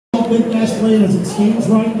big bass plate as it stands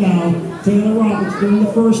right now. Taylor Roberts during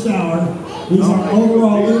the first hour. He's our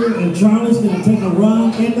overall leader, and Charlie's going to take a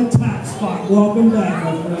run in the top spot. Welcome back,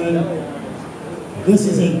 my friend. This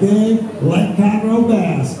is a big Lake Conroe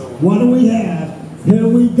bass. What do we have? Here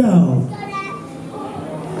we go.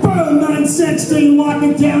 Boom, 916,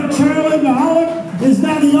 locking down Charlie. Mahalik is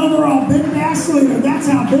now the overall big bass leader. That's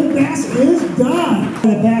how big bass is done.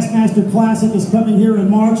 The Bassmaster Classic is coming here in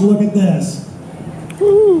March. Look at this.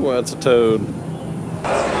 Ooh, that's a toad.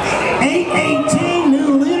 8:18,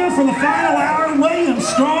 new leader for the final hour. William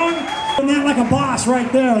Strong. And that like a boss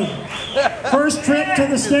right there. First trip to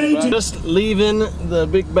the stage. Just leaving the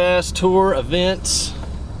Big Bass Tour events,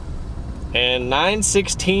 and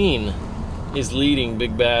 916 is leading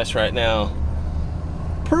Big Bass right now.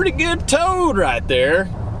 Pretty good toad right there.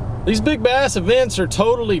 These Big Bass events are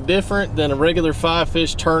totally different than a regular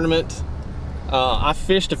 5-fish tournament. I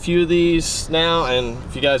fished a few of these now, and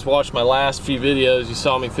if you guys watched my last few videos, you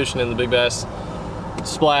saw me fishing in the Big Bass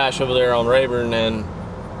Splash over there on Rayburn, and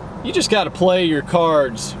you just got to play your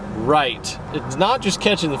cards right. It's not just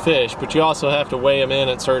catching the fish, but you also have to weigh them in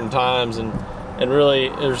at certain times, and really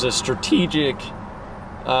there's a strategic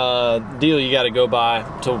deal you got to go by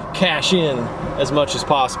to cash in as much as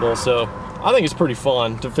possible. So I think it's pretty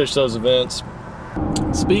fun to fish those events.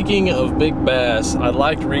 Speaking of big bass, I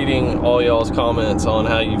liked reading all y'all's comments on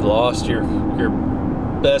how you've lost your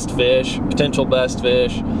best fish, potential best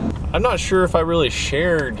fish. I'm not sure if I really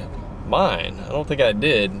shared mine. I don't think I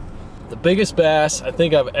did. The biggest bass I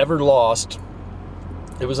think I've ever lost,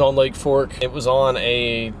 it was on Lake Fork. It was on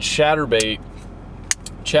a chatterbait,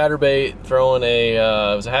 throwing a,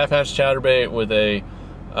 it was a 1/2-ounce chatterbait with a,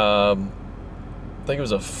 I think it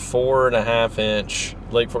was a 4.5 inch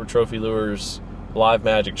Lake Fork Trophy Lures Live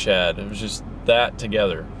Magic Shad. It was just that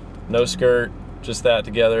together. No skirt, just that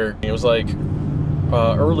together. It was like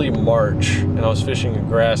early March, and I was fishing a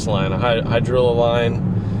grass line, a hydrilla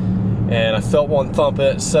line, and I felt one thump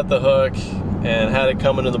it, set the hook, and had it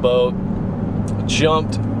come into the boat.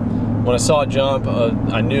 Jumped. When I saw it jump,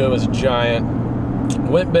 I knew it was a giant.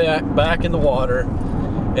 Went back in the water,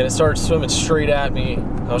 and it started swimming straight at me.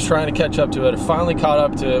 I was trying to catch up to it. I finally caught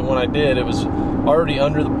up to it. When I did, it was already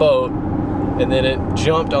under the boat, and then it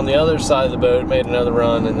jumped on the other side of the boat, made another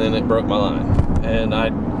run, and then it broke my line. And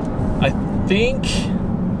I think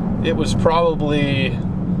it was probably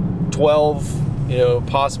 12, you know,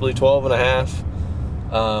 possibly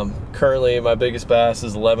 12.5. Currently my biggest bass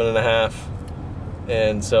is 11.5,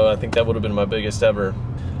 and so I think that would have been my biggest ever.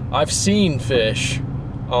 I've seen fish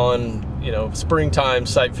on, you know, springtime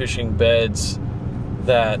sight fishing beds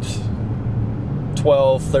that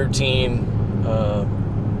 12, 13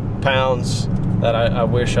 pounds that I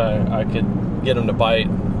wish I could get them to bite.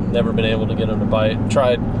 Never been able to get them to bite.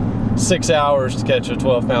 Tried 6 hours to catch a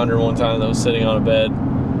 12-pounder one time that was sitting on a bed.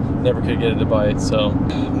 Never could get it to bite. So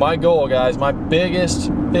my goal, guys, my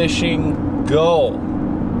biggest fishing goal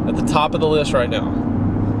at the top of the list right now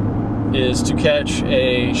is to catch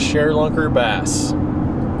a ShareLunker bass.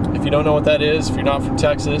 If you don't know what that is, if you're not from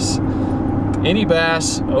Texas, any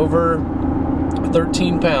bass over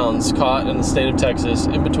 13 pounds caught in the state of Texas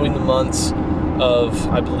in between the months of,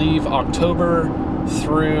 I believe, October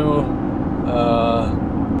through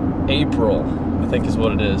April, I think is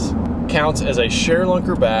what it is, counts as a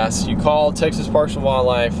ShareLunker bass. You call Texas Parks and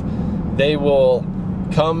Wildlife, they will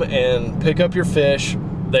come and pick up your fish.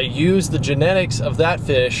 They use the genetics of that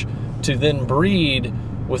fish to then breed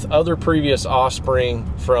with other previous offspring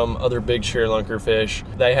from other big ShareLunker fish.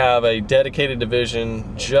 They have a dedicated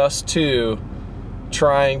division just to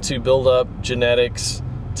trying to build up genetics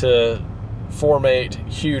to formate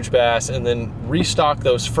huge bass and then restock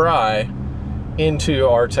those fry into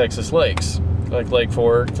our Texas lakes, like Lake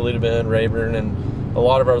Fork, Toledo Bend, Rayburn, and a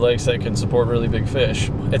lot of our lakes that can support really big fish.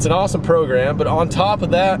 It's an awesome program, but on top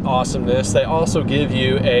of that awesomeness, they also give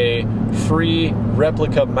you a free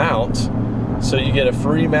replica mount. So you get a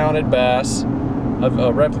free mounted bass,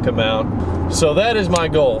 a replica mount. So that is my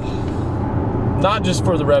goal. Not just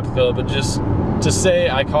for the replica, but just to say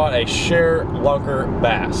I caught a ShareLunker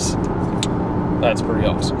bass. That's pretty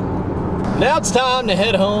awesome. Now it's time to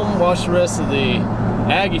head home, watch the rest of the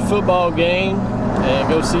Aggie football game, and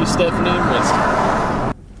go see Stephanie and Winston.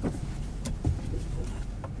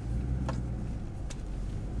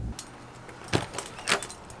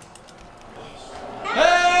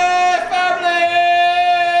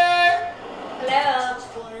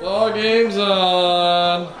 Game's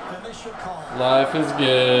on. Life is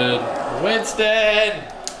good. Winston,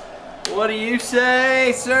 what do you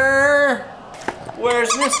say, sir? Where's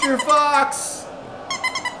Mr. Fox?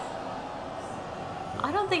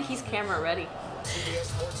 I don't think he's camera ready.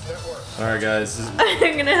 All right, guys.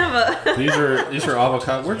 I'm gonna have a. These are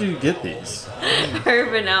avocado. Where'd you get these?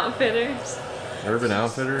 Urban Outfitters. Urban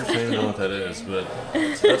Outfitters? I don't even know what that is, but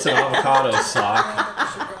that's an avocado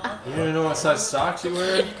sock. You don't even know what size socks you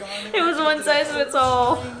wear? It was one size fits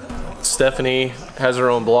all. Stephanie has her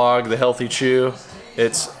own blog, The Healthy Chew.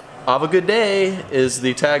 It's "Have a good day" is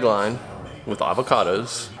the tagline with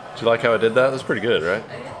avocados. Do you like how I did that? That's pretty good, right?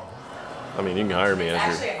 I mean, you can hire me as your...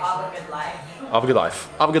 Actually, have a good life. Have a good life.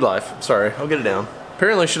 Have a good life. Sorry, I'll get it down.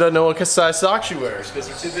 Apparently, should I know what size socks she wears because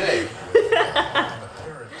they're too big.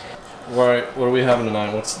 Alright, what are we having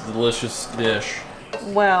tonight? What's the delicious dish?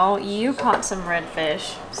 Well, you caught some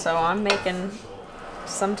redfish, so I'm making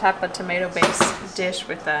some type of tomato-based dish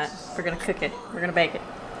with that. We're gonna cook it. We're gonna bake it.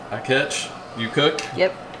 I catch, you cook?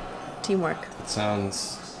 Yep. Teamwork. It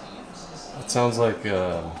sounds like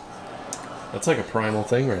that's like a primal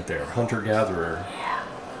thing right there. Hunter-gatherer. Yeah.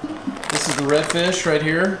 This is the redfish right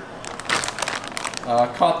here.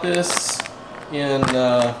 Caught this in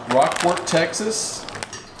Rockport, Texas.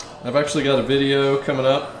 I've actually got a video coming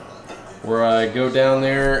up where I go down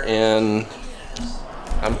there and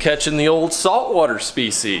I'm catching the old saltwater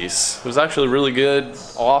species. It was actually really good,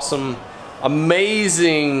 awesome,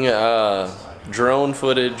 amazing drone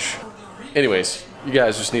footage. Anyways, you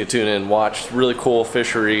guys just need to tune in and watch. Really cool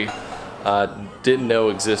fishery. Didn't know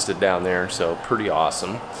existed down there, so pretty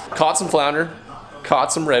awesome. Caught some flounder,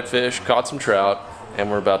 caught some redfish, caught some trout,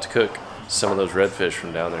 and we're about to cook some of those redfish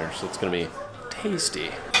from down there, so it's gonna be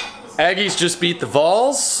tasty. Aggies just beat the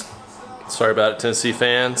Vols. Sorry about it, Tennessee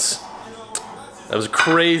fans. That was a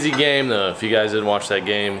crazy game though. If you guys didn't watch that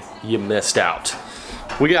game, you missed out.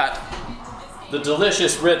 We got the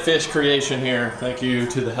delicious redfish creation here. Thank you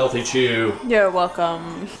to the Healthy Chew. You're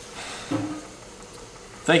welcome.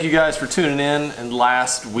 Thank you guys for tuning in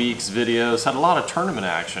last week's videos. Had a lot of tournament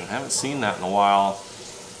action. Haven't seen that in a while.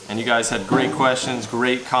 And you guys had great questions,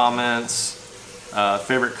 great comments.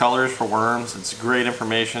 Favorite colors for worms. It's great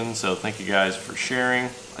information, so thank you guys for sharing.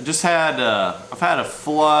 I just had, I've had a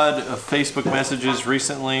flood of Facebook messages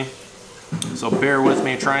recently, so bear with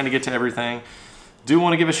me, trying to get to everything. Do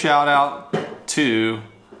want to give a shout out to,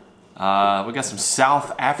 we got some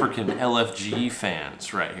South African LFG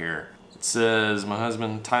fans right here. It says, my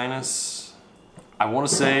husband Tinus, I want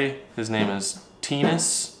to say his name is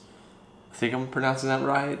Tinus. I think I'm pronouncing that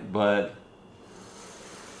right, but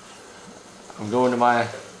I'm going to my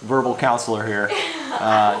verbal counselor here.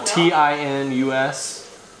 T-I-N-U-S.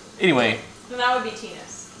 Anyway. So that would be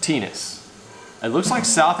Tinus. Tinus. It looks like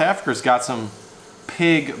South Africa's got some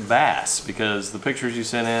pig bass because the pictures you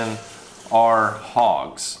sent in are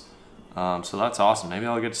hogs. So that's awesome. Maybe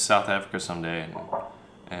I'll get to South Africa someday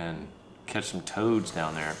and catch some toads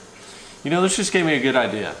down there. You know, this just gave me a good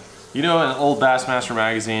idea. You know, in old Bassmaster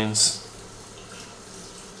magazines,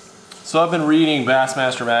 so I've been reading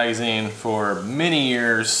Bassmaster magazine for many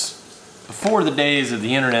years, before the days of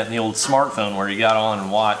the internet and the old smartphone where you got on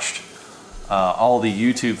and watched all the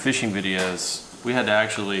YouTube fishing videos. We had to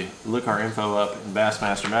actually look our info up in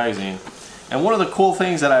Bassmaster magazine. And one of the cool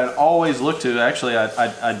things that I'd always look to, actually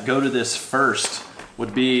I'd go to this first,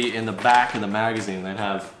 would be in the back of the magazine. They'd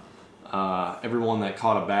have everyone that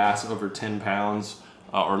caught a bass over 10 pounds,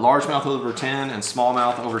 or largemouth over 10 and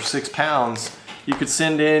smallmouth over 6 pounds. You could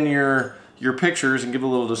send in your pictures and give a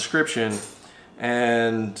little description,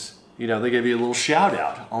 and you know, they give you a little shout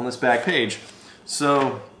out on this back page.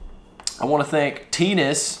 So I want to thank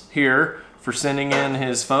Tinus here for sending in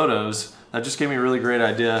his photos. That just gave me a really great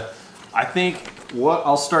idea. I think what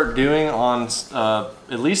I'll start doing on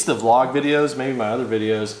at least the vlog videos, maybe my other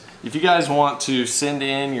videos, if you guys want to send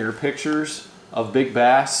in your pictures of big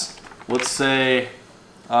bass, let's say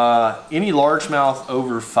any largemouth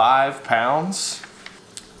over 5 pounds.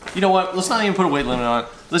 You know what, let's not even put a weight limit on it.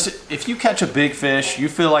 Listen, if you catch a big fish, you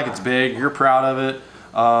feel like it's big, you're proud of it,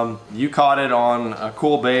 you caught it on a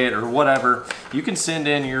cool bait or whatever, you can send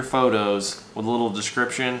in your photos with a little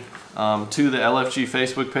description to the LFG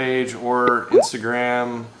Facebook page or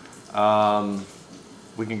Instagram.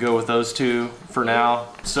 We can go with those two for now.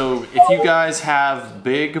 So if you guys have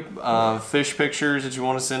big fish pictures that you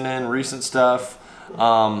want to send in, recent stuff,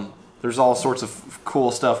 there's all sorts of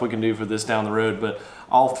cool stuff we can do for this down the road, but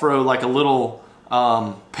I'll throw like a little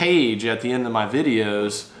page at the end of my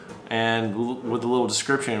videos and with a little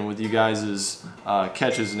description with you guys'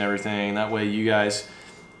 catches and everything. That way you guys,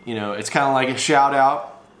 you know, it's kind of like a shout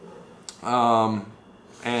out,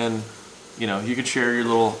 and you know, you could share your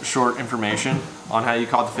little short information on how you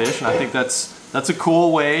caught the fish, and I think that's a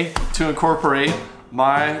cool way to incorporate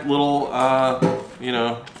my little you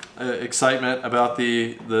know, excitement about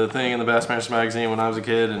the thing in the Bassmaster magazine when I was a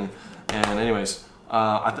kid, and anyways,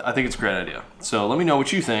 I think it's a great idea. So let me know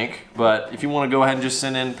what you think. But if you want to go ahead and just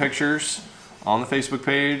send in pictures on the Facebook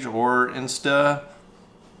page or Insta,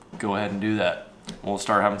 go ahead and do that. We'll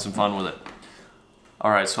start having some fun with it. All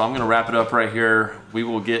right, so I'm gonna wrap it up right here. We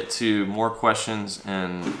will get to more questions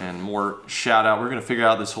and more shout out. We're gonna figure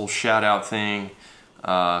out this whole shout out thing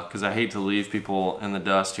because I hate to leave people in the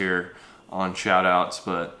dust here on shout outs,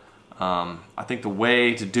 but I think the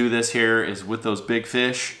way to do this here is with those big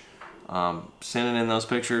fish, sending in those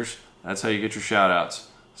pictures. That's how you get your shout outs.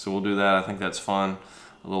 So we'll do that. I think that's fun.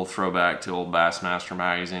 A little throwback to old Bassmaster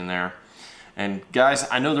magazine there. And guys,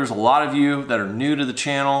 I know there's a lot of you that are new to the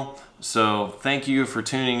channel, so thank you for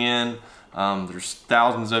tuning in. There's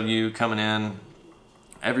thousands of you coming in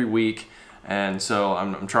every week, and so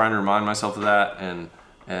I'm trying to remind myself of that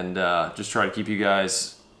and just try to keep you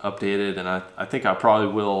guys updated. And I think I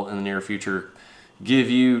probably will in the near future give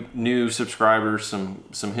you new subscribers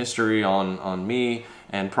some history on me,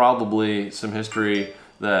 and probably some history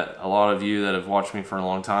that a lot of you that have watched me for a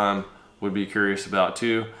long time would be curious about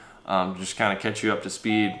too. Just kind of catch you up to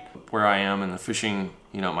speed where I am in the fishing,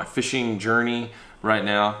 my fishing journey right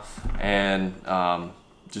now. And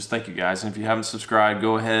just thank you guys. And if you haven't subscribed,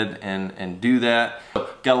 go ahead and do that.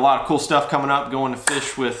 Got a lot of cool stuff coming up, going to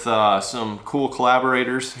fish with some cool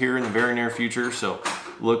collaborators here in the very near future. So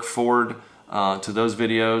look forward to those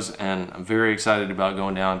videos, and I'm very excited about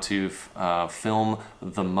going down to film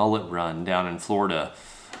the mullet run down in Florida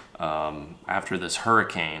after this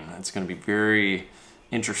hurricane. It's going to be very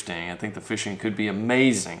interesting. I think the fishing could be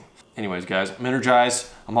amazing. Anyways, guys, I'm energized.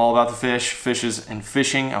 I'm all about the fish, fishes, and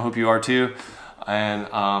fishing. I hope you are too. And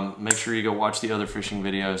make sure you go watch the other fishing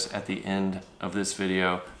videos at the end of this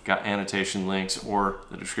video. Got annotation links or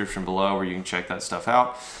the description below where you can check that stuff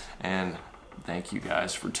out. And thank you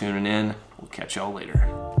guys for tuning in. We'll catch y'all later.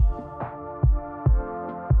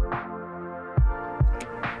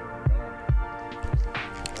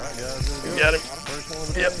 You got him.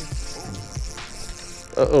 Yep.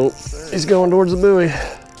 Uh-oh, he's going towards the buoy.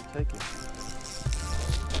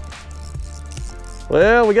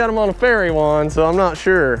 Well, we got him on a ferry one, so I'm not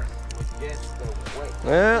sure.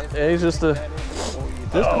 Yeah, he's just a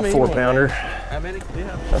 4-pounder. How many?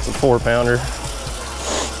 That's a 4-pounder.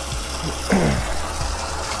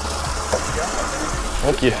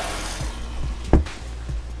 Thank you.